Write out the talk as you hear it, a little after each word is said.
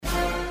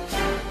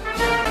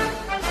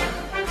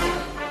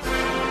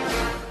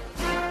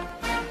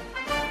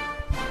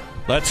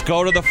Let's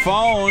go to the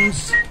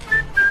phones.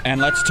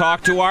 And let's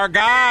talk to our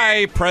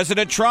guy,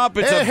 President Trump.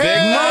 It's a big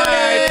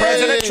Monday,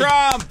 President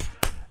Trump.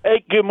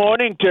 Hey, good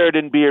morning, Turd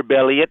and Beer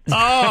Belly.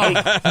 Oh,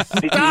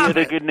 Did you hear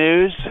the good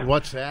news?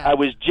 What's that? I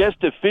was just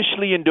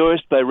officially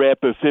endorsed by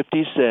rapper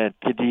 50 Cent.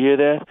 Did you hear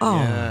that? Oh.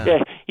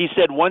 Yeah, he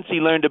said once he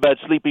learned about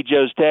Sleepy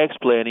Joe's tax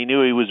plan, he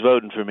knew he was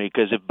voting for me,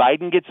 because if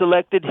Biden gets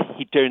elected,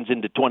 he turns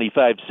into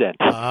 25 cents.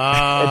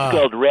 That's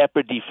called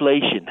rapper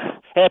deflation.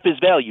 Half his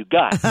value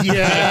gone.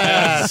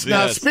 Yes.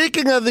 Now,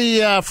 speaking of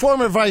the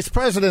former vice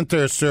president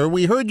there, sir,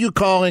 we heard you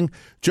calling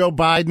Joe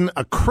Biden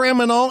a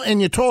criminal,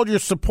 and you told your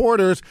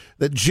supporters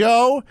that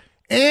Joe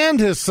and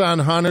his son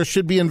Hunter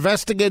should be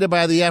investigated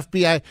by the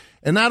FBI,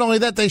 and not only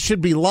that, they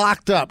should be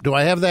locked up. Do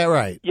I have that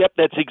right? Yep,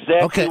 that's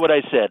exactly what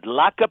I said.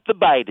 Lock up the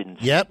Bidens.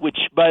 Yep. Which,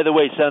 by the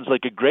way, sounds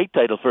like a great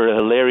title for a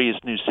hilarious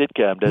new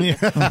sitcom, doesn't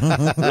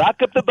it?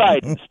 Lock up the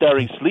Bidens,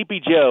 starring Sleepy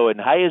Joe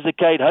and High as a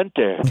Kite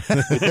Hunter,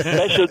 with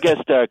special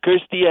guest star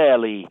Kirstie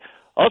Alley.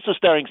 Also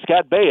starring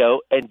Scott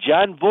Baio and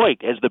John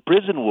Voight as the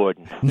prison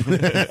warden.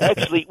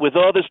 Actually, with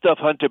all the stuff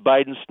Hunter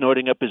Biden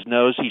snorting up his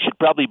nose, he should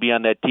probably be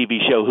on that TV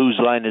show, Whose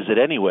Line Is It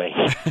Anyway?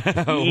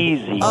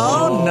 Easy.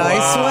 Oh,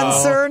 nice one,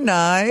 sir.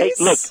 Nice. Hey,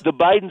 look, the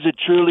Bidens are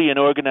truly an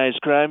organized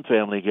crime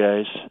family,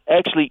 guys.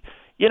 Actually,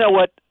 you know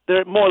what?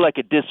 They're more like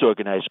a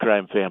disorganized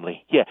crime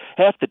family. Yeah,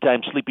 half the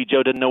time Sleepy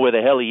Joe doesn't know where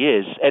the hell he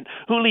is. And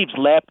who leaves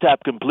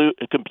laptop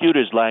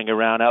computers lying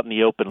around out in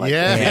the open like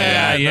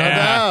that? No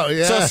doubt.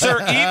 Yeah. So, sir,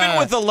 even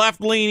with the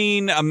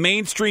left-leaning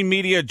mainstream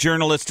media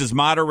journalist as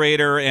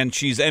moderator, and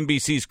she's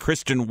NBC's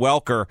Kristen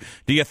Welker,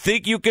 do you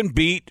think you can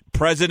beat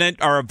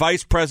President or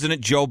Vice President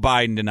Joe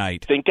Biden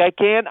tonight? Think I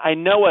can? I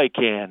know I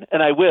can,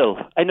 and I will.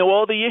 I know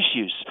all the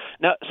issues.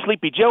 Now,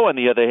 Sleepy Joe, on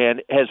the other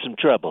hand, has some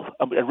trouble.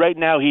 Right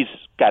now, he's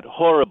got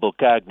horrible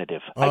cognitive.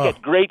 I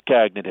got great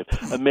cognitive,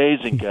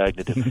 amazing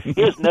cognitive.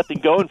 He has nothing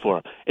going for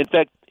him. In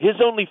fact, his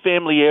only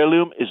family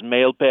heirloom is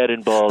male pad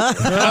and balls.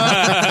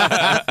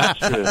 That's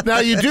true. Now,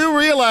 you do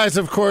realize,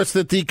 of course,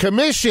 that the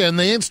commission,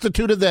 they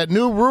instituted that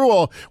new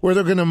rule where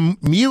they're going to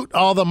mute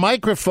all the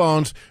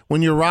microphones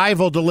when your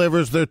rival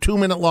delivers their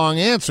 2-minute-long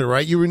answer,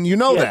 right? You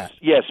know that.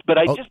 Yes, but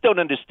I just don't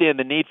understand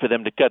the need for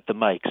them to cut the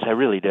mics. I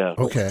really don't.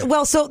 Okay.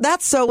 Well, so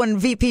that's so when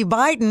VP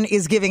Biden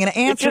is giving an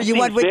answer, it just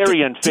seems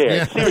very unfair.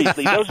 Yeah.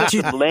 Seriously, those are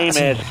some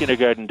lame-ass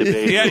kindergarten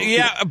debates.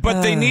 Yeah,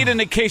 but they need it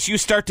in case you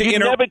start to You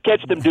never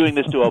catch them doing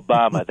this to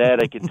Obama.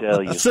 That I can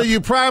tell you. So you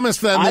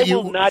promised them that I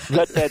will not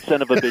cut that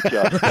son of a bitch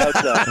off.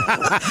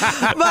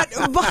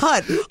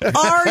 But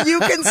are you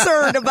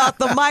concerned about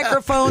the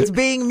microphones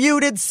being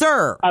muted,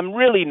 sir? I'm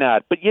really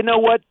not. But you know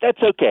what?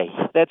 That's okay.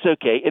 That's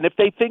okay. And if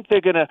they think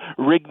they're going to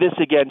rig this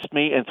against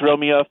me and throw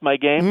me off my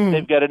game,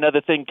 they've got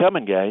another thing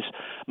coming, guys.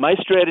 My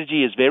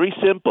strategy is very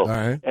simple. All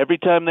right. Every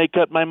time they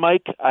cut my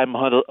mic, I'm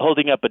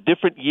holding up a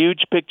different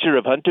huge picture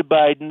of Hunter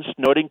Biden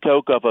snorting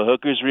coke off a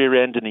hooker's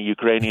rear end in a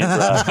Ukrainian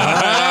brothel.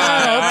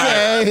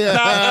 okay.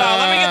 Now,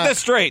 let me get this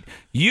straight.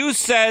 You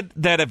said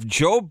that if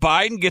Joe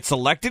Biden gets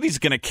elected, he's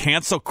going to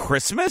cancel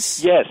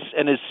Christmas? Yes,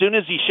 and as soon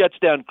as he shuts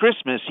down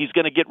Christmas, he's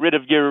going to get rid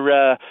of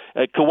your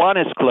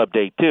Kiwanis Club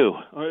Day, too.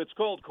 It's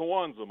called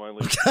Kwanzaa, my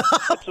lady.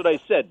 That's what I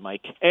said,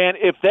 Mike. And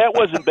if that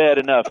wasn't bad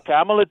enough,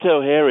 Kamala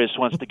Harris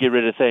wants to get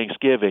rid of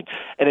Thanksgiving,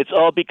 and it's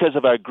all because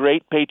of our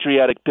great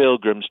patriotic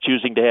pilgrims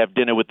choosing to have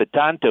dinner with the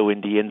Tonto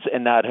Indians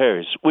and not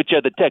hers, which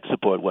are the tech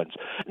support ones.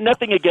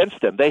 Nothing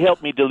against them. They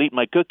helped me delete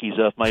my cookies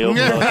off my own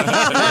phone.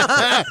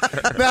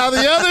 Now,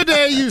 the other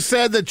day you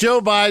said that Joe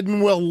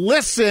Biden will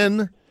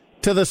listen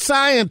to the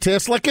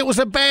scientists like it was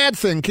a bad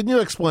thing. Can you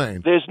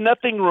explain? There's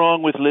nothing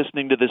wrong with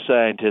listening to the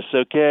scientists,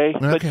 okay?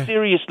 But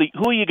seriously,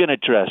 who are you going to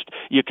trust?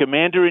 Your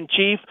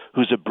commander-in-chief,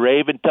 who's a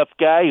brave and tough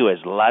guy who has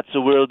lots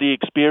of worldly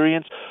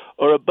experience?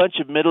 Or a bunch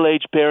of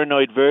middle-aged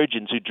paranoid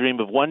virgins who dream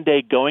of one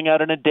day going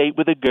out on a date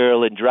with a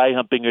girl and dry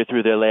humping her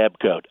through their lab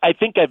coat? I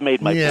think I've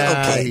made my point.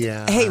 Okay.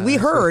 Yeah. Hey, we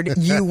heard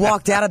you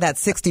walked out of that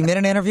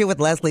 60-minute interview with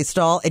Leslie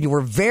Stahl, and you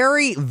were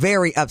very,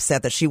 very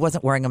upset that she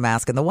wasn't wearing a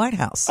mask in the White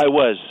House. I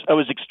was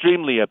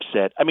extremely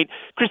upset. I mean,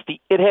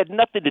 Christy, it had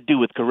nothing to do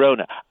with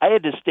Corona. I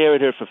had to stare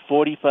at her for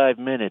 45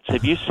 minutes.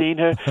 Have you seen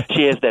her?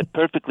 She has that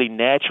perfectly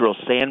natural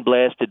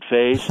sandblasted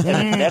face and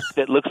a neck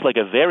that looks like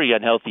a very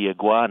unhealthy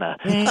iguana.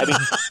 I mean,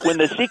 when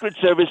the Secret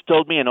Service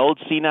told me an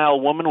old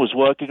senile woman was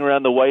walking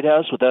around the White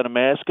House without a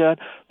mask on,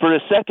 for a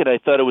second I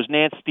thought it was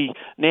Nancy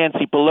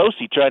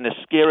Pelosi trying to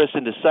scare us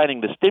into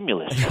signing the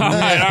stimulus. All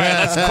right,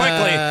 let's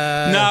quickly.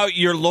 Now,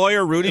 your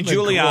lawyer, Rudy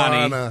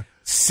Giuliani,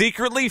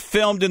 secretly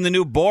filmed in the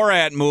new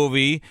Borat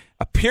movie,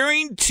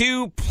 appearing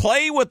to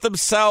play with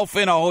himself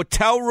in a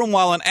hotel room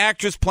while an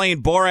actress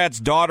playing Borat's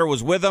daughter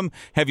was with him.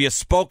 Have you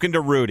spoken to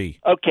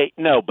Rudy? Okay,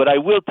 no, but I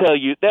will tell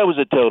you, that was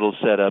a total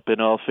setup, in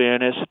all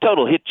fairness. A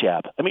total hit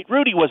job. I mean,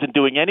 Rudy wasn't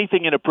doing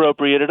anything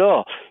inappropriate at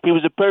all. He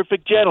was a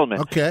perfect gentleman.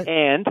 Okay.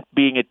 And,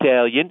 being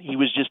Italian, he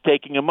was just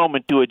taking a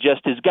moment to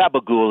adjust his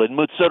gabagool and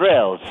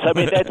mozzarella. I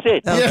mean, that's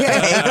it.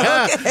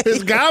 Okay.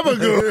 His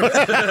gabagool.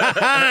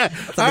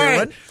 All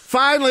right.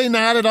 Finally,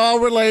 not at all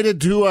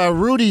related to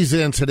Rudy's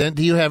incident,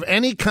 do you have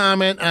any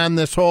comment on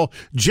this whole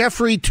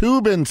Jeffrey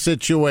Toobin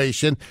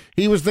situation.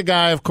 He was the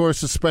guy, of course,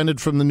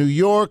 suspended from the New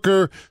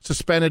Yorker,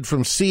 suspended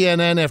from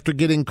CNN after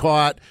getting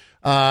caught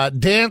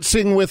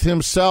dancing with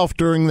himself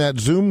during that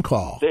Zoom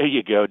call. There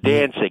you go,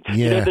 dancing. Yeah.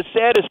 You know, the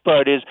saddest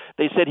part is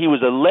they said he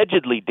was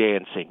allegedly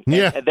dancing.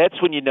 Yeah. And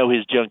that's when you know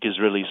his junk is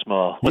really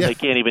small, when they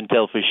can't even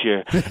tell for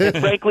sure. And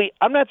frankly,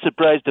 I'm not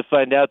surprised to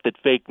find out that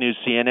fake news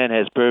CNN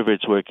has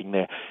perverts working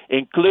there,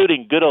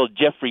 including good old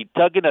Jeffrey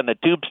Tuggan on the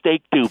tube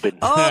steak tubing.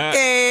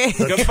 Okay.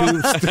 Little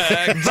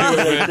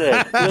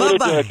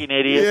talking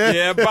idiot.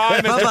 Yeah, bye,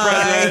 Mr.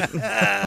 Bye-bye. President.